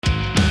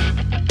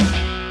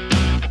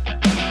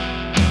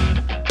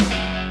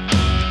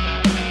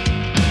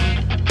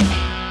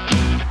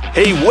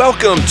Hey,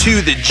 welcome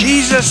to the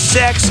Jesus,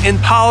 Sex, and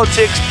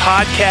Politics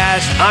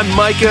podcast. I'm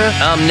Micah.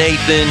 I'm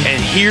Nathan.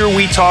 And here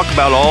we talk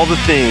about all the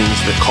things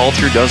the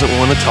culture doesn't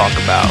want to talk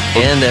about.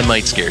 And that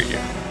might scare you.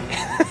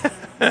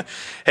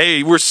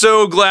 Hey, we're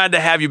so glad to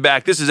have you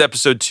back. This is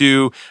episode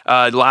 2.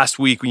 Last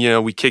week,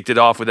 we kicked it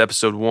off with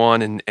episode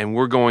 1, and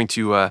we're going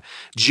to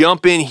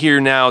jump in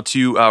here now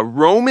to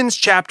Romans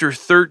chapter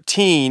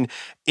 13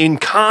 in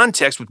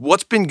context with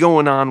what's been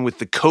going on with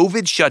the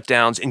COVID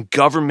shutdowns and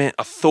government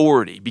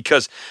authority.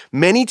 Because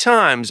many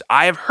times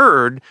I have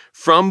heard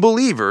from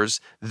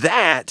believers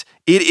that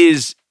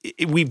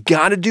we've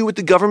got to do what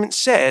the government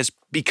says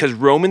because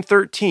Romans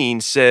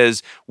 13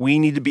 says we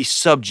need to be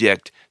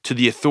subject to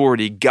the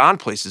authority God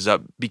places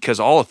up because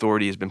all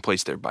authority has been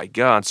placed there by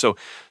God. So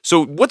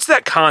what's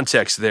that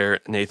context there,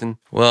 Nathan?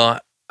 Well,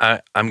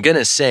 I'm going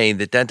to say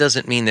that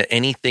doesn't mean that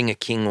anything a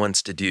king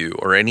wants to do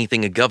or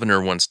anything a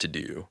governor wants to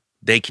do,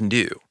 they can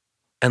do,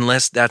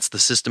 unless that's the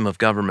system of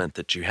government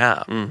that you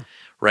have,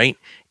 right?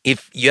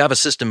 If you have a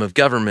system of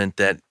government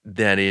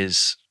that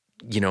is,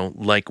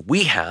 like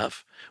we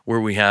have, where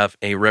we have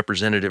a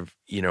representative,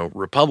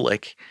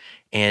 republic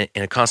and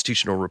a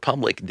constitutional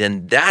republic,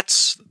 then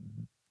that's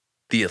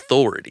the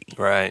authority,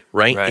 right?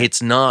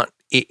 It's not,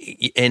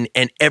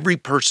 and every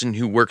person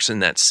who works in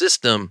that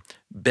system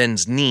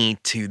bends knee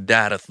to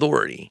that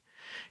authority,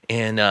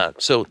 and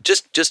so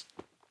just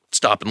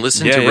stop and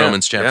listen to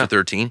Romans chapter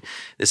 13.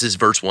 This is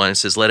verse 1. It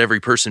says, "Let every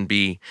person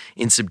be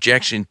in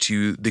subjection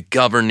to the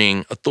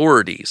governing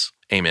authorities."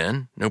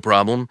 Amen. No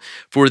problem.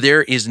 "For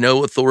there is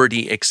no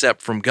authority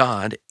except from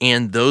God,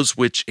 and those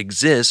which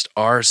exist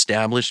are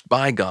established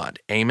by God."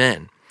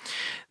 Amen.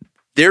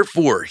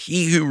 "Therefore,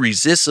 he who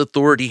resists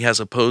authority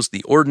has opposed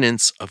the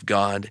ordinance of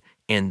God,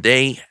 and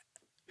they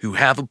who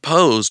have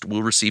opposed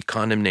will receive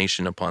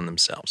condemnation upon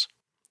themselves."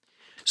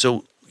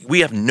 So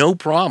we have no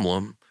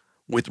problem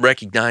with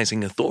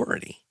recognizing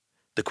authority.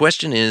 The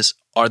question is,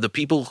 are the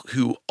people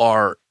who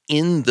are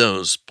in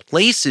those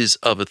places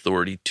of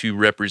authority to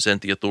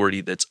represent the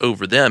authority that's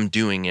over them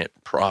doing it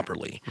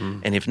properly?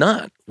 And if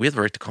not, we have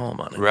the right to call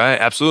them on it. Right,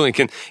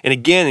 absolutely. And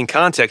again, in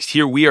context,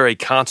 here we are a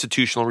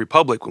constitutional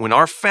republic. When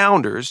our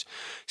founders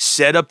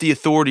set up the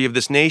authority of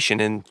this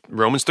nation, and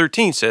Romans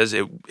 13 says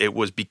it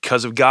was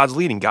because of God's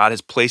leading. God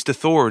has placed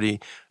authority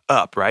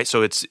up, right?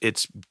 So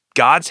it's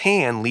God's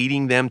hand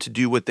leading them to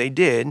do what they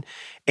did,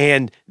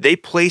 and they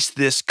placed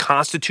this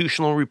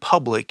constitutional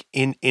republic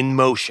in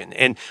motion.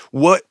 And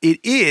what it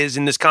is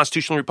in this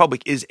constitutional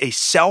republic is a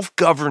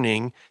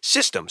self-governing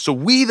system. So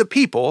we, the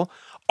people,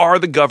 are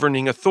the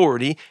governing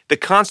authority. The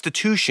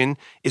Constitution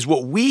is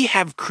what we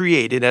have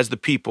created as the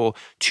people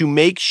to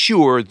make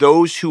sure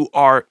those who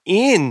are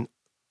in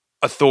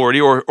authority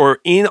or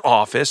in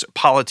office,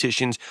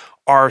 politicians,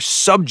 are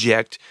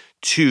subject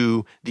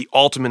to the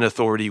ultimate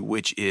authority,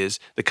 which is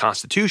the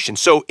Constitution.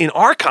 So in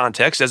our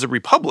context as a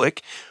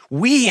republic,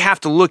 we have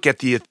to look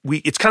at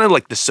it's kind of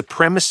like the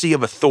supremacy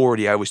of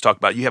authority I always talk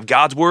about. You have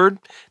God's word,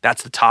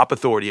 that's the top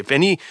authority. If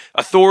any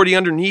authority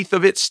underneath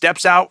of it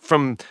steps out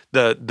from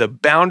the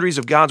boundaries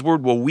of God's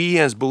word, well, we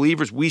as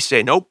believers, we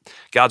say, nope,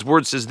 God's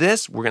word says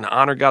this, we're going to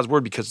honor God's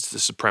word because it's the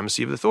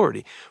supremacy of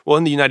authority. Well,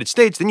 in the United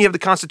States, then you have the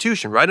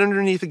Constitution. Right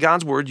underneath of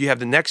God's word, you have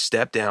the next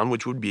step down,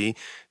 which would be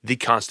the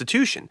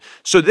Constitution.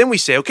 So then we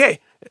say, okay,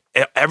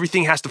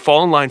 everything has to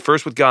fall in line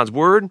first with God's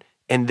word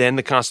and then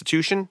the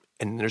Constitution,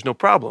 and there's no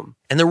problem.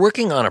 And they're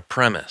working on a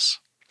premise.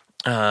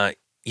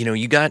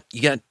 You got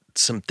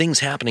some things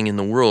happening in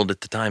the world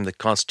at the time the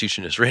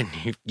Constitution is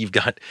written. You've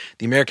got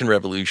the American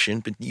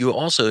Revolution, but you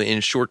also, in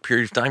a short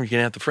period of time, you're going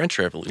to have the French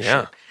Revolution.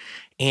 Yeah.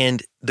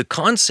 And the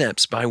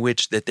concepts by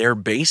which that they're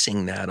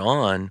basing that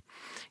on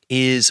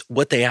is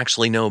what they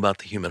actually know about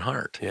the human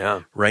heart.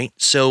 Yeah. Right?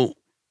 So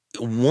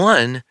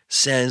one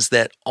says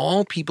that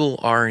all people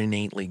are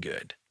innately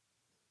good.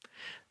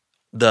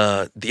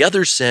 The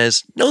other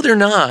says, no, they're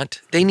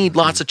not. They need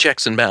lots of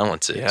checks and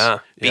balances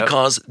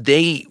because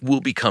they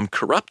will become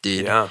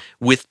corrupted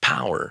with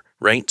power,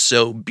 right?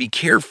 So be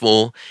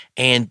careful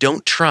and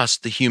don't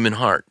trust the human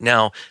heart.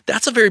 Now,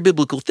 that's a very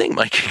biblical thing,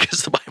 Mike,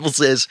 because the Bible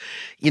says,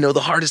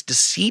 the heart is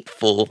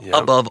deceitful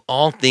above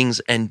all things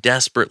and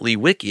desperately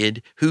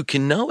wicked. Who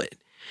can know it?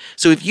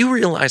 So if you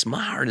realize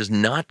my heart is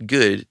not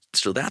good,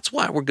 so that's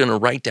why we're going to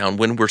write down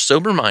when we're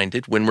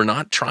sober-minded, when we're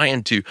not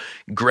trying to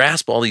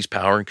grasp all these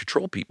power and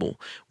control people,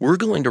 we're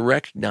going to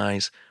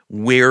recognize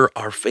where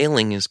our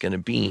failing is going to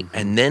be.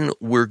 And then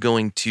we're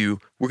going to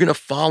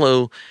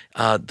follow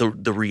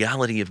the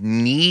reality of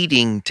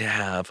needing to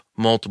have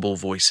multiple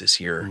voices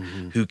here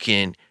who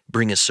can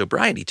bring us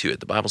sobriety to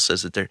it. The Bible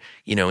says that there,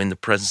 in the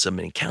presence of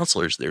many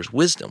counselors, there's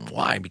wisdom.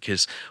 Why?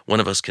 Because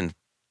one of us can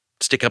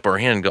stick up our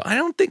hand and go, I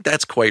don't think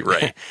that's quite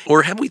right.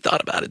 Or have we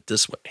thought about it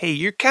this way? Hey,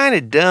 you're kind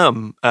of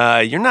dumb.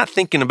 You're not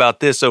thinking about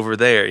this over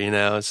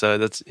there, so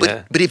that's,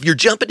 But if you're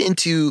jumping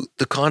into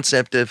the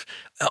concept of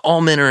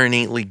all men are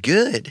innately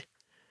good,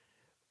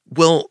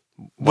 well,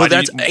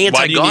 that's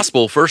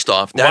anti-gospel, first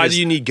off. Why do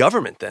you need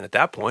government then at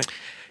that point?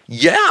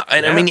 Yeah.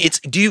 And I mean,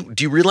 do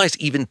you realize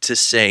even to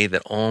say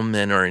that all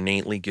men are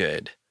innately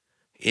good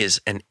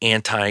is an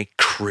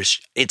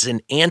anti-Christ. It's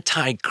an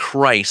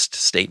anti-Christ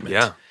statement.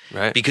 Yeah,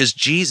 right. Because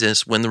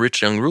Jesus, when the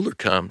rich young ruler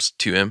comes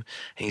to him,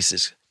 and he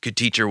says, "Good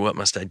teacher, what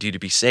must I do to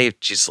be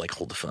saved?" Jesus is like,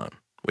 "Hold the phone.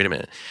 Wait a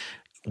minute.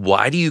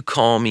 Why do you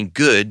call me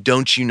good?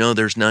 Don't you know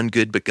there's none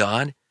good but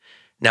God?"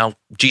 Now,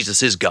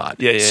 Jesus is God.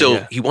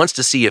 So he wants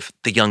to see if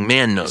the young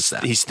man knows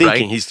that. He's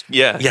thinking.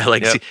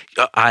 Right? See,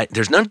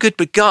 there's none good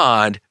but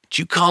God, but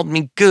you called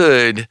me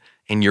good,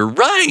 and you're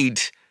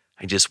right.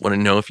 I just want to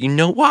know if you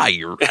know why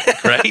you're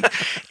right.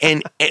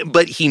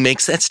 But he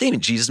makes that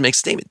statement. Jesus makes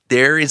a statement.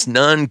 There is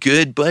none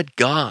good but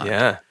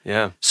God.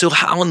 Yeah. So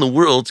how in the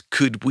world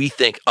could we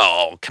think,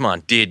 oh, come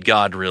on, did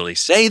God really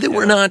say that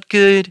we're not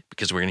good?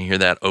 Because we're going to hear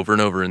that over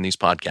and over in these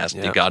podcasts.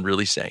 Did God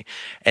really say?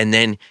 And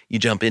then you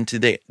jump into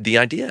the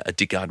idea,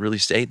 did God really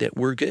say that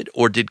we're good?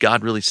 Or did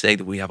God really say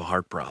that we have a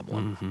heart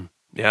problem? Mm-hmm.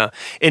 Yeah.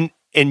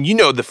 And you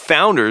know, the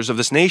founders of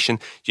this nation,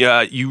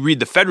 you read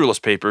the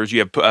Federalist Papers, you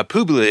have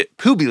Publius.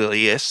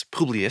 That's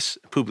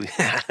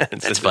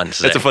fun to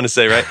say. That's fun to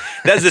say, right?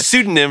 That's the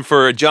pseudonym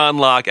for John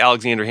Locke,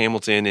 Alexander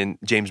Hamilton, and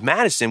James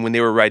Madison when they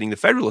were writing the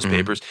Federalist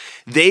Papers.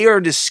 They are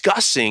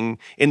discussing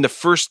in the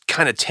first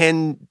kind of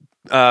 10,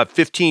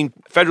 15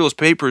 Federalist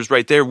Papers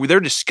right there, where they're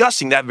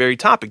discussing that very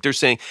topic. They're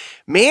saying,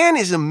 man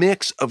is a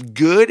mix of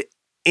good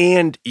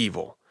and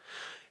evil.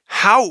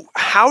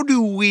 How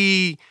do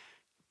we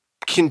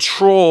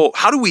control,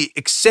 how do we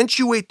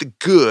accentuate the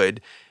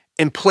good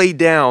and play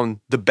down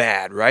the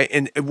bad, right?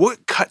 And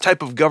what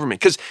type of government?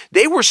 Because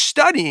they were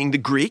studying the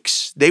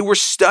Greeks, they were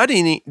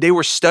studying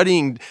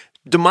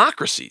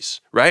democracies,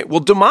 right? Well,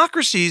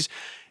 democracies,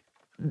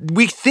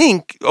 we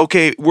think,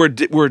 okay, we're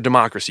a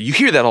democracy. You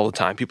hear that all the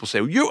time. People say,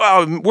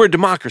 we're a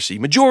democracy,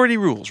 majority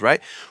rules, right?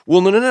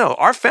 Well, no.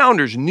 Our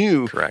founders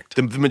knew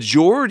the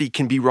majority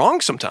can be wrong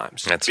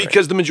sometimes. That's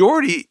because the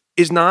majority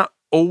is not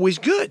always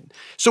good.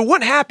 So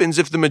what happens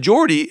if the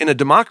majority in a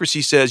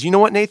democracy says, you know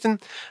what, Nathan,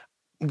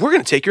 we're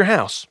going to take your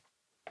house.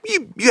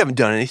 You haven't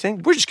done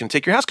anything. We're just going to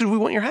take your house because we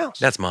want your house.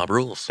 That's mob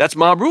rules. That's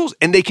mob rules.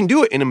 And they can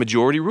do it in a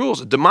majority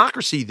rules. A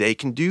democracy, they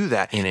can do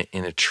that. In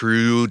a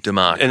true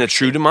democracy. In a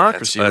true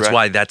democracy, That's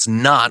why that's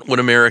not what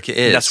America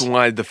is. That's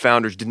why the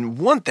founders didn't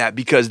want that,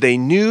 because they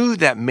knew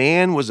that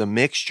man was a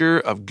mixture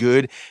of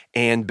good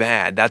and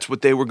bad. That's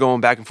what they were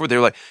going back and forth. They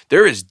were like,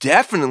 there's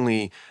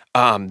definitely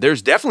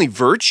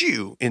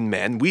virtue in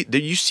men.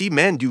 You see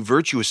men do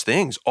virtuous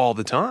things all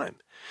the time.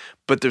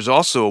 But there's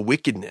also a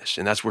wickedness,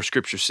 and that's where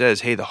Scripture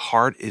says, hey, the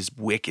heart is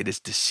wicked, it's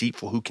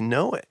deceitful, who can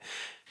know it?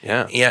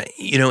 Yeah. Yeah,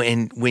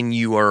 and when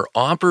you are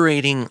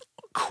operating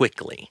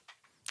quickly,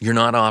 you're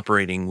not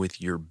operating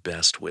with your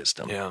best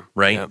wisdom,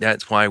 right? Yeah.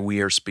 That's why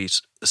we are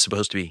supposed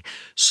to be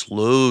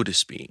slow to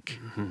speak,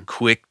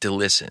 quick to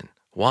listen.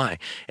 Why?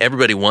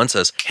 Everybody wants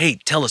us, hey,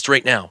 tell us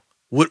right now,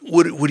 what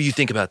do you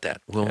think about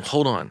that? Well,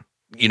 hold on.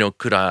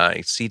 Could I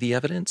see the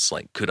evidence?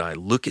 Like, could I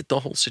look at the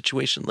whole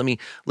situation? Let me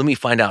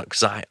find out,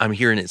 because I'm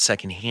hearing it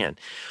secondhand.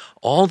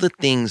 All the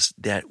things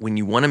that when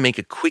you want to make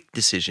a quick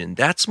decision,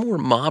 that's more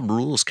mob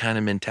rules kind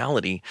of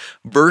mentality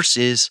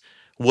versus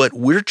what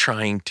we're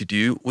trying to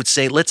do would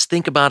say, let's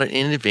think about it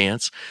in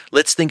advance.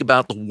 Let's think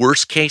about the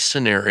worst case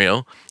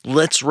scenario.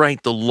 Let's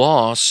write the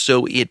law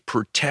so it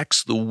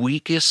protects the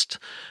weakest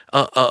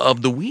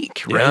of the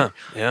weak, right?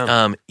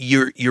 Yeah.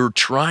 You're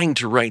trying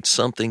to write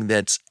something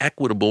that's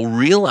equitable,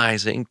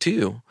 realizing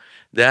too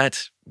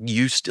that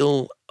you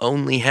still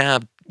only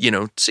have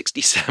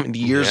 60, 70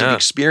 years of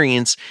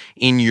experience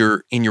in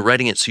your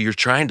writing it. So you're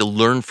trying to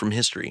learn from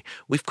history.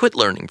 We've quit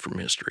learning from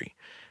history.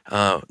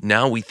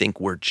 Now we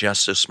think we're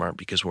just so smart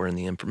because we're in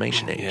the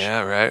information age.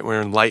 Yeah, right.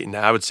 We're enlightened.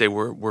 I would say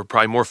we're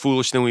probably more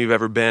foolish than we've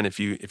ever been if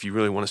you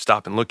really want to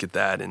stop and look at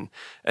that. And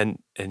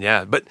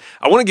yeah, but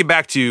I want to get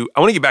back to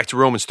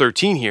Romans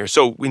 13 here.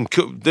 So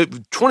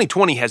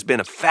 2020 has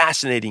been a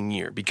fascinating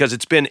year because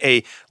it's been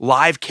a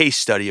live case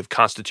study of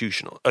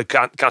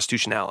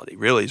constitutionality.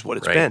 Really, is what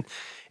it's been.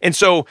 And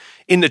so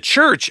in the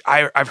church,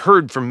 I've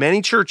heard from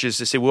many churches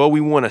that say, well, we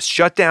want to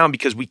shut down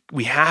because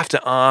we have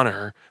to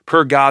honor,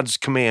 per God's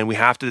command, we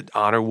have to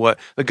honor what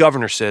the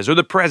governor says or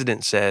the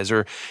president says.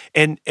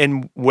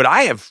 And what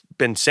I have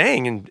been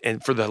saying,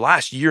 and for the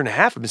last year and a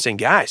half, I've been saying,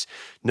 guys,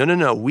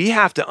 no, we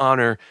have to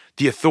honor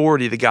the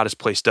authority that God has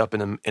placed up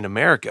in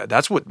America.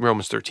 That's what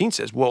Romans 13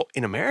 says. Well,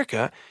 in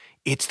America,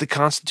 it's the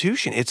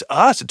Constitution. It's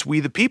us. It's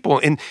we the people.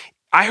 And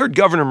I heard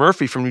Governor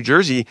Murphy from New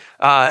Jersey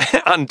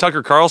on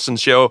Tucker Carlson's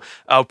show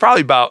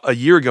probably about a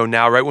year ago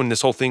now, right when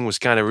this whole thing was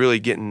kind of really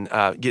getting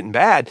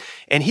bad.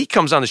 And he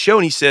comes on the show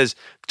and he says,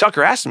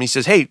 Tucker asked him, he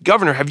says, hey,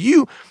 Governor,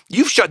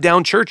 you've shut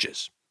down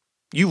churches.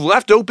 You've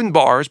left open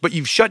bars, but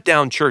you've shut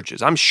down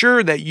churches. I'm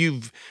sure that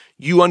you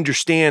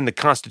understand the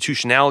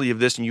constitutionality of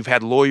this, and you've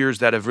had lawyers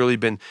that have really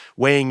been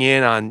weighing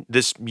in on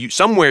this.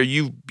 Somewhere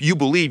you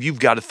believe you've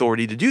got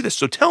authority to do this.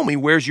 So tell me,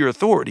 where's your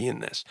authority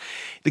in this?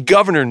 The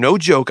governor, no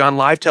joke, on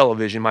live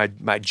television,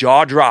 my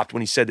jaw dropped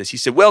when he said this. He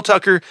said, well,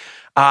 Tucker,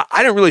 I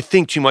didn't really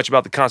think too much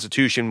about the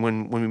Constitution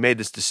when we made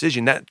this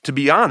decision. That, to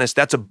be honest,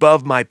 that's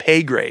above my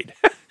pay grade.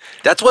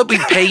 That's what we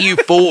pay you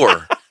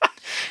for.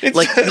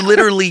 Like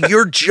literally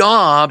your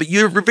job,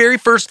 your very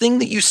first thing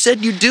that you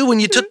said you'd do when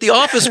you took the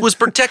office was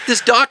protect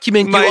this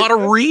document. You ought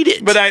to read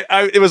it. But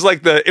it was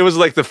like the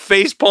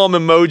facepalm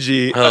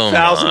emoji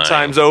 1,000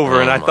 times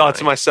over. And I thought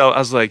to myself, I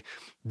was like,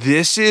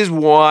 this is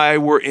why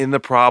we're in the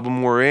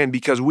problem we're in,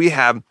 because we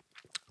have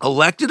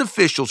elected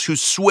officials who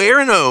swear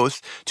an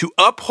oath to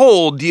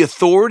uphold the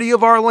authority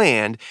of our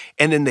land,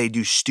 and then they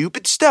do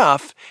stupid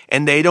stuff,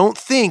 and they don't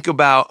think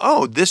about,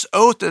 this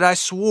oath that I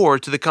swore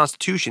to the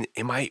Constitution,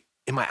 am I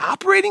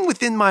operating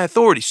within my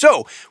authority?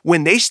 So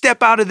when they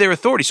step out of their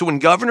authority, so when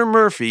Governor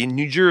Murphy in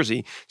New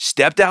Jersey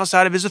stepped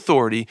outside of his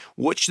authority,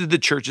 what should the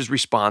church's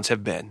response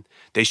have been?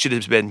 They should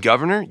have been,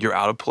 Governor, you're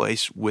out of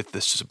place with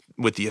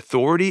the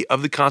authority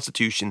of the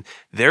Constitution.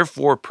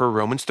 Therefore, per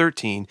Romans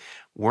 13,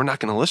 we're not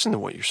going to listen to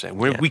what you're saying.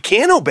 We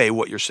can't obey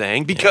what you're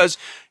saying because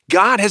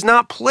God has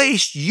not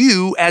placed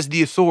you as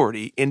the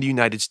authority in the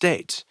United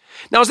States.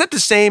 Now, is that the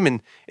same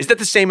in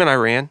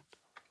Iran?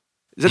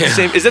 Is that the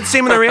same? Is that the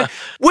same in Iran?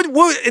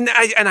 And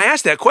I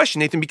asked that question,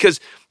 Nathan, because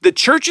the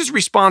church's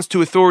response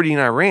to authority in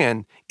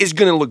Iran is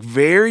going to look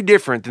very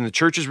different than the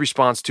church's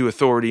response to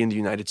authority in the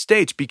United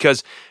States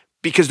because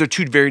they're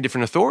two very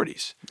different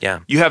authorities. Yeah.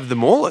 You have the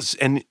mullahs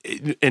and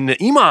the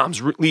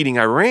imams leading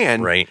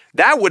Iran. Right.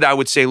 That would, I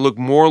would say, look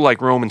more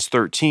like Romans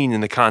 13 in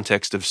the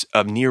context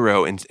of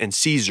Nero and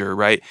Caesar,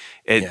 right?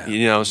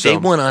 They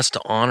want us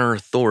to honor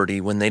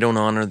authority when they don't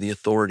honor the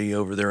authority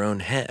over their own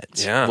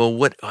heads. Yeah. Well,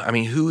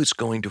 who is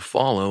going to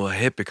follow a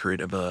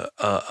hypocrite of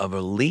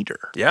a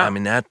leader? Yeah. I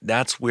mean,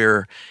 that's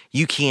where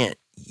you can't.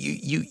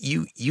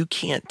 You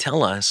can't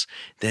tell us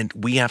that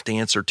we have to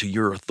answer to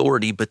your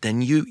authority, but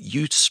then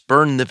you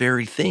spurn the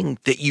very thing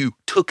that you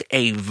took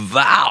a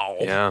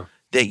vow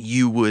that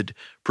you would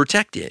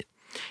protect it.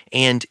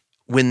 And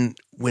when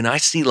I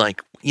see,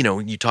 like,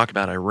 you talk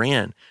about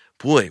Iran,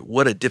 boy,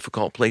 what a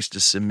difficult place to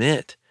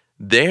submit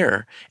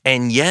there.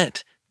 And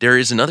yet there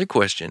is another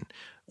question.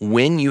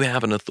 When you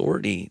have an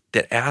authority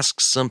that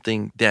asks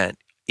something that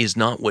is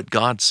not what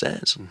God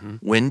says,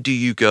 when do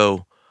you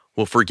go,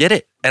 well, forget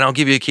it? And I'll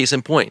give you a case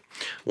in point.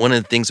 One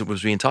of the things that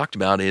was being talked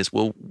about is,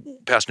 well,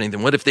 Pastor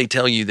Nathan, what if they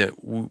tell you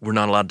that we're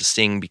not allowed to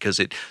sing because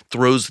it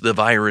throws the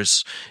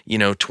virus,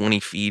 20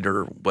 feet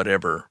or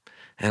whatever?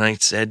 And I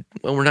said,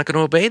 well, we're not going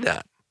to obey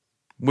that.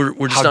 We're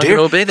just not going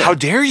to obey that. How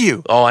dare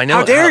you? Oh, I know.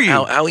 How dare you?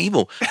 How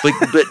evil.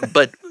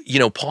 But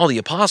Paul the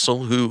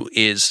Apostle, who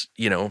is,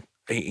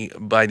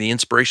 by the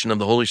inspiration of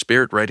the Holy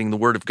Spirit writing the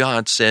Word of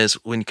God, says,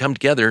 when you come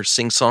together,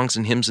 sing songs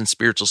and hymns and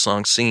spiritual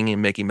songs, singing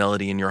and making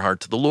melody in your heart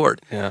to the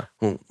Lord. Yeah.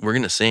 Well, we're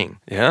going to sing.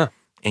 Yeah.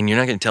 And you're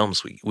not going to tell them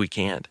we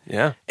can't.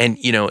 Yeah. And,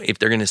 if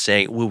they're going to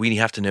say, well, we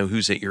have to know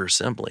who's at your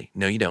assembly.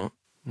 No, you don't.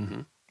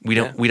 Mm-hmm. We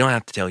don't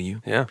have to tell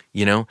you. Yeah.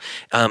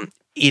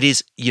 It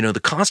is, the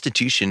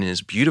Constitution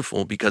is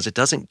beautiful because it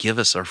doesn't give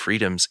us our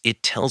freedoms.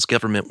 It tells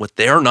government what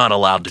they're not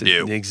allowed to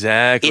do.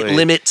 Exactly. It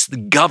limits the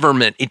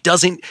government. It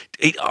doesn't,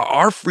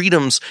 our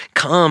freedoms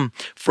come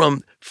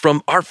from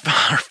our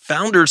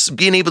founders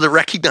being able to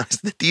recognize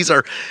that these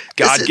are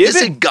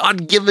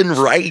God-given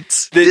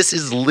rights. This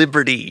is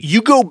liberty.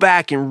 You go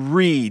back and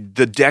read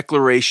the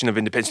Declaration of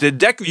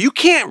Independence. You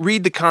can't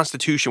read the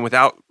Constitution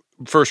without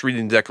first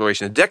reading the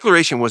Declaration. The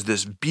Declaration was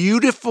this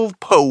beautiful,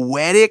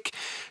 poetic,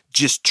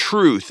 just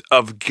truth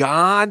of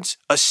God's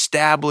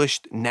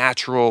established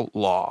natural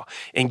law.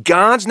 And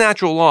God's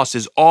natural law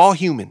says all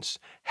humans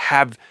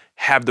have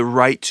the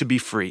right to be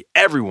free.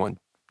 Everyone.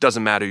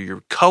 Doesn't matter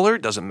your color,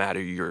 doesn't matter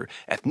your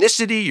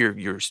ethnicity,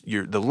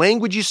 your the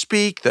language you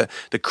speak, the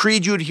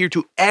creed you adhere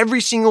to.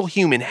 Every single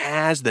human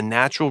has the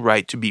natural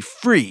right to be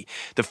free.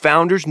 The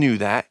founders knew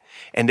that,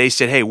 and they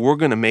said, hey, we're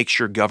going to make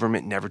sure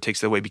government never takes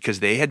that away,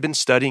 because they had been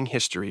studying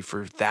history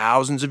for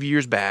thousands of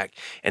years back,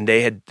 and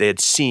they had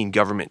seen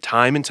government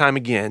time and time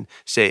again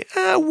say,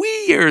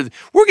 we're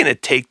going to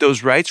take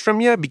those rights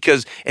from you, and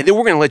then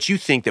we're going to let you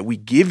think that we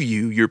give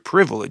you your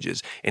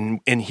privileges.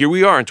 And here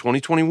we are in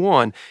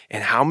 2021,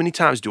 and how many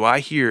times do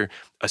I hear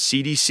a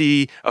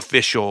CDC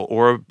official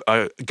or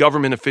a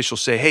government official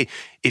say, hey,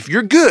 if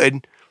you're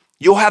good,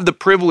 you'll have the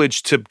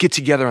privilege to get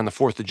together on the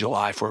 4th of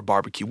July for a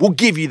barbecue. We'll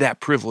give you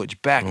that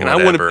privilege back. And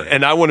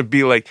I want to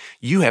be like,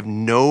 you have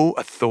no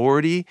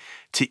authority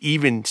to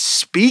even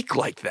speak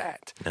like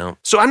that. No.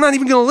 So I'm not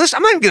even going to listen.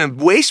 I'm not even going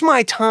to waste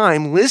my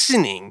time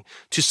listening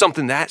to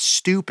something that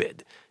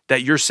stupid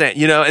that you're saying,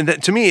 and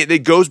that, to me,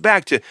 it goes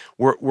back to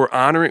we're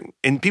honoring,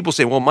 and people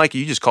say, well, Mikey,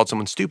 you just called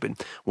someone stupid.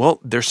 Well,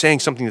 they're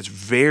saying something that's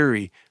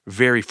very,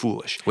 very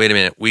foolish. Wait a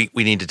minute. We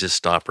need to just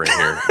stop right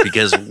here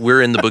because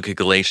we're in the book of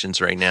Galatians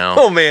right now.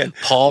 Oh, man.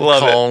 Paul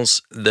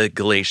calls the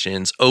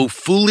Galatians, oh,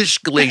 foolish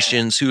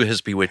Galatians, who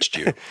has bewitched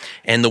you?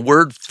 And the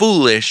word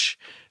foolish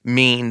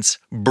means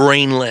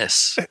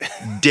brainless,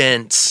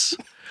 dense,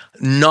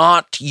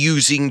 not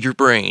using your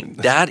brain.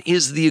 That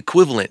is the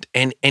equivalent.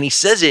 And he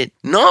says it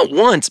not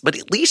once, but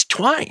at least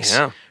twice,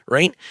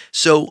 right?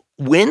 So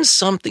when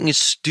something is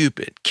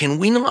stupid, can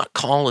we not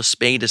call a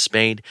spade a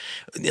spade?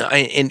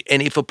 And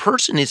if a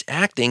person is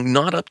acting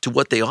not up to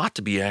what they ought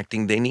to be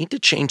acting, they need to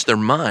change their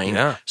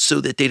mind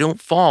so that they don't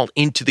fall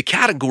into the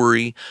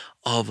category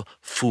of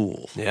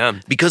fool. Yeah.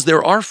 Because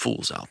there are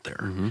fools out there.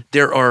 Mm-hmm.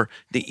 There are,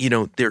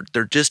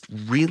 they're just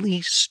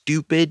really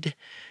stupid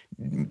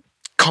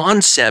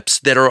concepts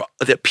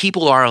that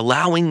people are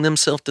allowing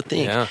themselves to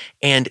think,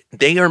 and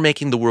they are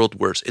making the world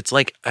worse. It's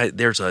like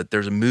there's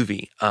a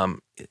movie.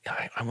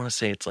 I want to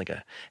say it's like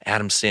a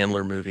Adam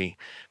Sandler movie,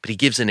 but he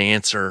gives an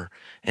answer,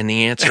 and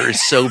the answer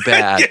is so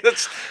bad.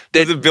 That's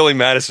Billy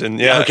Madison.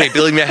 Yeah. Okay,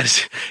 Billy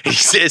Madison. He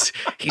says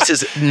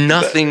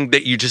nothing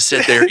that you just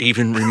said there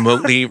even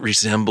remotely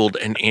resembled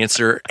an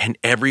answer, and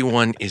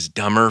everyone is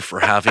dumber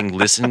for having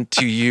listened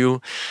to you,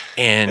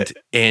 and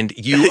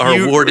you are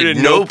awarded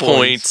no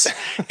points,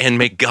 and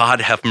may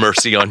God have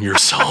mercy on your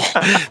soul.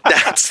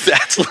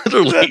 That's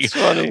literally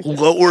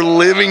what we're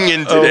living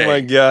in today. Oh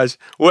my gosh.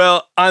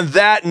 Well, on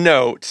that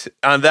note,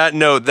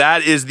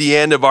 that is the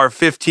end of our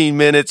 15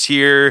 minutes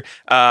here.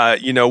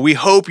 We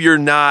hope you're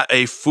not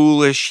a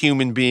foolish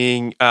human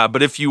being,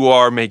 but if you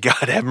are, may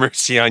God have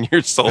mercy on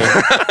your soul.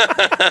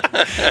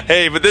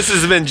 Hey, but this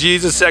has been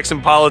Jesus, Sex,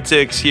 and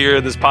Politics here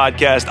in this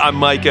podcast. I'm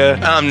Micah.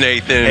 I'm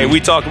Nathan. Hey, we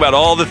talk about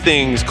all the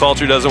things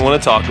culture doesn't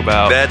want to talk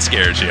about. That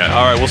scares you. All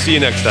right, we'll see you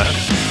next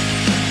time.